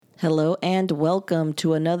Hello and welcome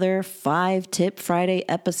to another 5 Tip Friday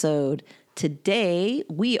episode. Today,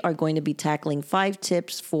 we are going to be tackling 5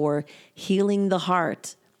 tips for healing the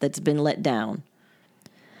heart that's been let down.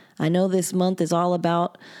 I know this month is all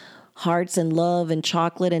about hearts and love and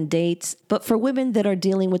chocolate and dates, but for women that are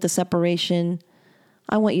dealing with a separation,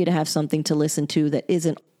 I want you to have something to listen to that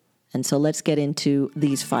isn't. And so let's get into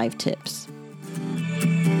these 5 tips.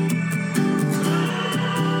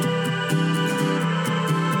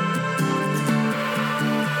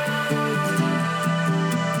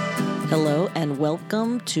 Hello and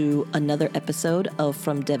welcome to another episode of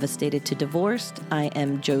From Devastated to Divorced. I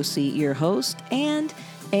am Josie, your host, and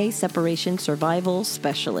a separation survival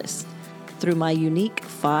specialist. Through my unique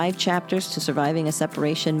 5 chapters to surviving a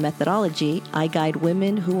separation methodology, I guide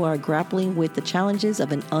women who are grappling with the challenges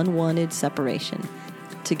of an unwanted separation.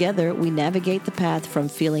 Together, we navigate the path from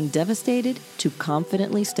feeling devastated to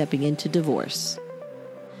confidently stepping into divorce.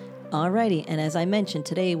 Alrighty, and as I mentioned,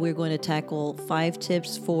 today we're going to tackle 5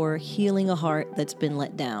 tips for healing a heart that's been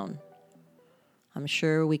let down. I'm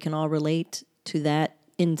sure we can all relate to that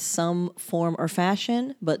in some form or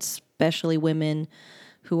fashion, but especially women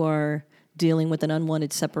who are dealing with an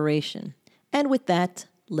unwanted separation. And with that,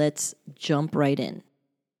 let's jump right in.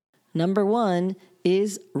 Number 1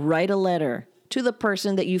 is write a letter to the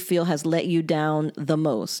person that you feel has let you down the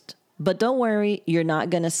most. But don't worry, you're not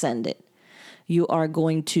going to send it. You are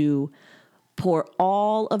going to pour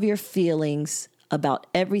all of your feelings about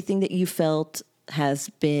everything that you felt has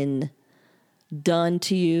been done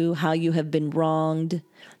to you, how you have been wronged.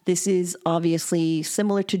 This is obviously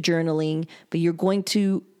similar to journaling, but you're going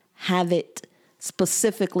to have it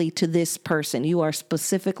specifically to this person. You are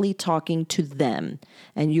specifically talking to them,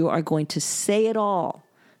 and you are going to say it all.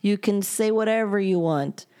 You can say whatever you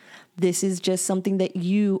want. This is just something that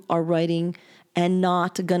you are writing and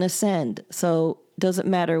not going to send. So it doesn't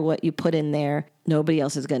matter what you put in there. Nobody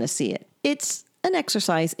else is going to see it. It's an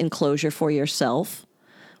exercise in closure for yourself.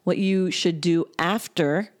 What you should do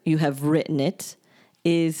after you have written it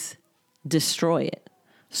is destroy it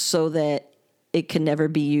so that it can never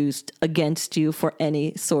be used against you for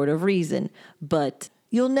any sort of reason. But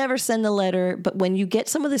you'll never send the letter, but when you get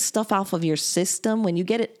some of this stuff off of your system, when you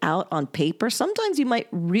get it out on paper, sometimes you might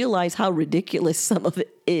realize how ridiculous some of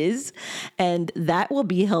it is, and that will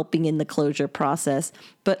be helping in the closure process.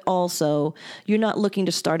 But also, you're not looking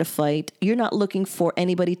to start a fight. You're not looking for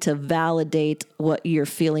anybody to validate what you're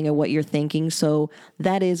feeling or what you're thinking. So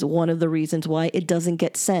that is one of the reasons why it doesn't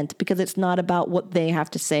get sent, because it's not about what they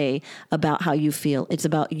have to say about how you feel. It's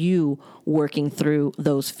about you working through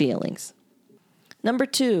those feelings. Number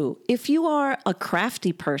 2, if you are a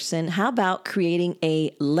crafty person, how about creating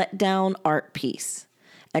a letdown art piece?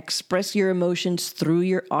 Express your emotions through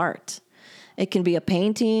your art. It can be a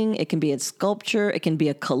painting, it can be a sculpture, it can be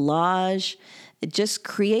a collage. Just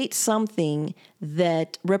create something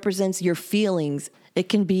that represents your feelings. It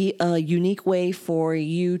can be a unique way for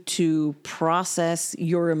you to process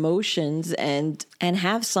your emotions and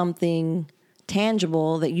have something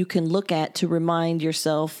tangible that you can look at to remind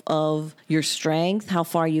yourself of your strength, how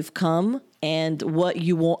far you've come, and what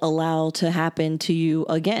you won't allow to happen to you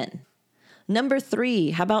again. Number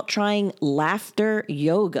 3, how about trying laughter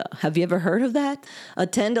yoga? Have you ever heard of that?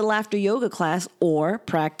 Attend a laughter yoga class or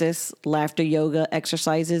practice laughter yoga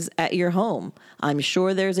exercises at your home. I'm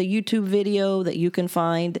sure there's a YouTube video that you can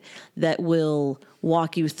find that will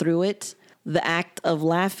walk you through it. The act of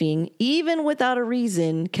laughing, even without a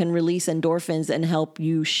reason, can release endorphins and help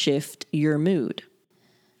you shift your mood.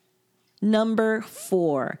 Number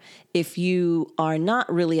 4, if you are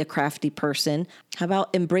not really a crafty person, how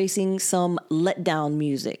about embracing some letdown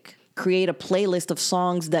music? Create a playlist of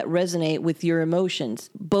songs that resonate with your emotions,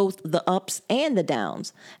 both the ups and the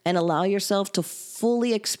downs, and allow yourself to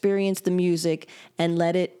fully experience the music and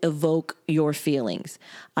let it evoke your feelings.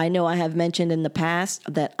 I know I have mentioned in the past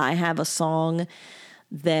that I have a song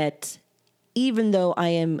that, even though I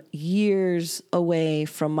am years away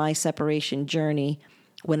from my separation journey,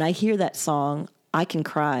 when I hear that song, I can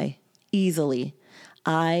cry easily.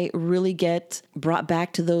 I really get brought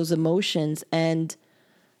back to those emotions, and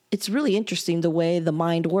it's really interesting the way the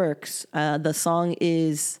mind works. The song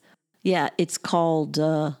is, it's called,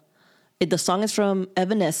 the song is from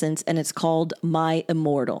Evanescence, and it's called My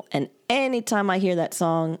Immortal. And anytime I hear that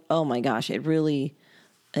song, oh my gosh, it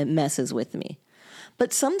messes with me.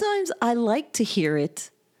 But sometimes I like to hear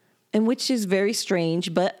it, and which is very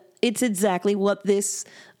strange, but it's exactly what this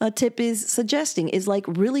tip is suggesting, is like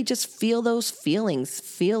really just feel those feelings,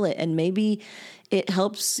 feel it, and maybe it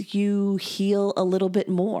helps you heal a little bit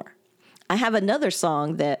more. I have another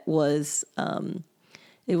song that was,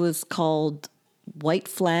 it was called White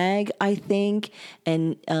Flag, I think.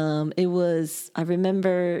 And I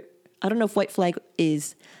remember, I don't know if White Flag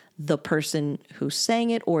is the person who sang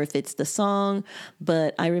it or if it's the song,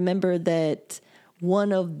 but I remember that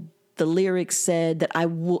one of the lyrics said that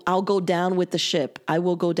I'll go down with the ship. I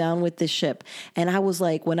will go down with this ship. And I was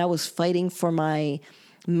like, when I was fighting for my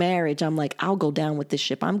marriage, I'm like, I'll go down with this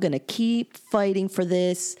ship. I'm going to keep fighting for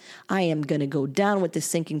this. I am going to go down with this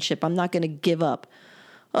sinking ship. I'm not going to give up.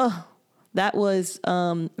 Oh, that was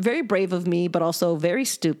very brave of me, but also very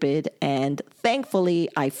stupid. And thankfully,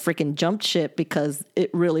 I freaking jumped ship because it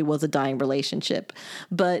really was a dying relationship.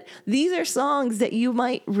 But these are songs that you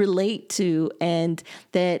might relate to and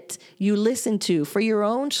that you listen to for your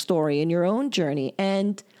own story and your own journey.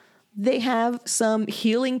 And they have some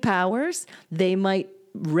healing powers. They might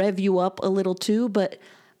rev you up a little too, but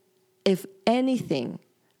if anything,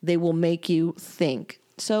 they will make you think.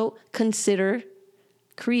 So consider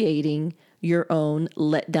creating your own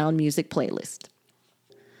Let Down music playlist.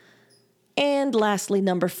 And lastly,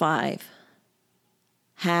 number 5,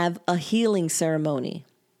 have a healing ceremony.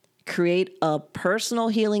 Create a personal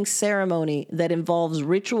healing ceremony that involves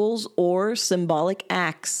rituals or symbolic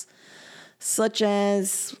acts, such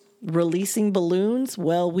as releasing balloons.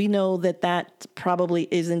 Well, we know that probably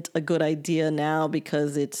isn't a good idea now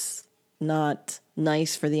because it's not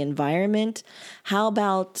nice for the environment. How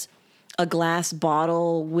about a glass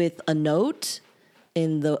bottle with a note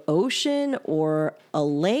in the ocean or a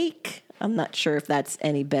lake? I'm not sure if that's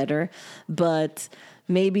any better, but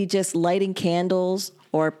maybe just lighting candles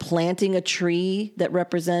or planting a tree that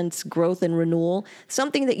represents growth and renewal.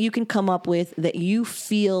 Something that you can come up with that you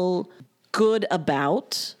feel good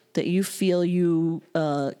about, that you feel you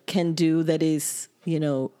can do, that is,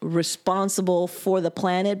 responsible for the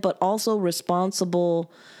planet, but also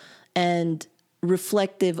responsible and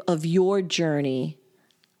reflective of your journey.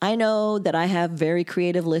 I know that I have very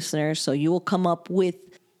creative listeners, so you will come up with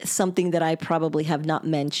something that I probably have not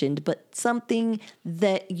mentioned, but something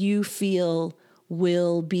that you feel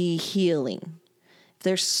will be healing. If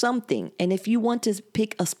there's something, and if you want to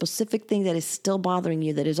pick a specific thing that is still bothering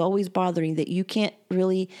you, that is always bothering, that you can't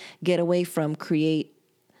really get away from, create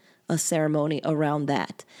a ceremony around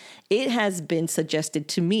that. It has been suggested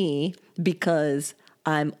to me because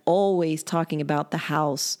I'm always talking about the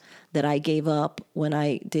house that I gave up when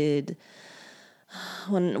I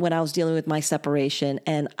was dealing with my separation,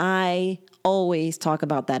 and I always talk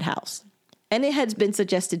about that house. And it has been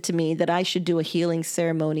suggested to me that I should do a healing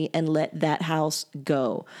ceremony and let that house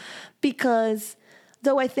go. Because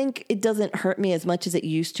though I think it doesn't hurt me as much as it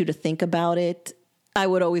used to think about it, I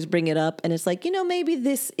would always bring it up. And it's like, maybe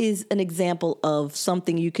this is an example of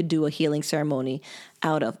something you could do a healing ceremony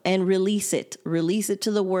out of and release it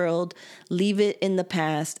to the world, leave it in the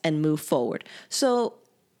past and move forward. So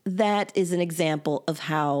that is an example of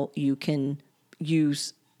how you can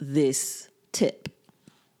use this tip.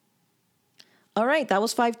 All right, that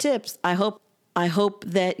was 5 tips. I hope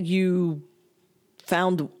that you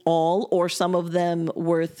found all or some of them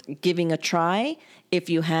worth giving a try. If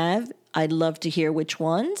you have, I'd love to hear which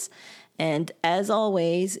ones. And as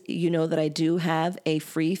always, you know that I do have a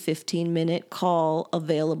free 15-minute call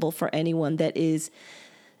available for anyone that is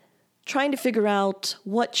trying to figure out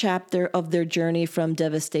what chapter of their journey from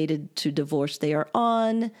devastated to divorce they are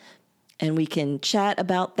on. And we can chat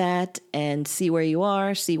about that and see where you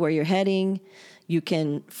are, see where you're heading. You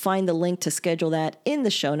can find the link to schedule that in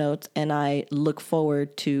the show notes, and I look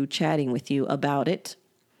forward to chatting with you about it.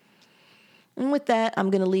 And with that,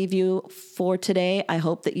 I'm going to leave you for today. I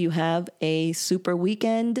hope that you have a super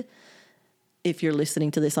weekend if you're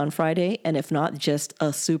listening to this on Friday, and if not, just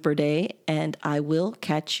a super day. And I will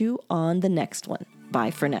catch you on the next one.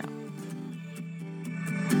 Bye for now.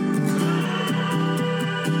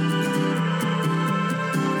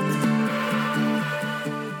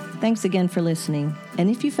 Thanks again for listening. And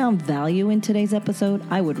if you found value in today's episode,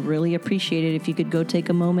 I would really appreciate it if you could go take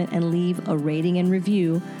a moment and leave a rating and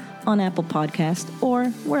review on Apple Podcast or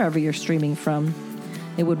wherever you're streaming from.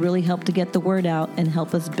 It would really help to get the word out and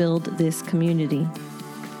help us build this community.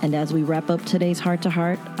 And as we wrap up today's Heart to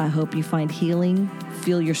Heart, I hope you find healing,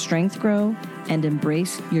 feel your strength grow, and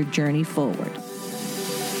embrace your journey forward.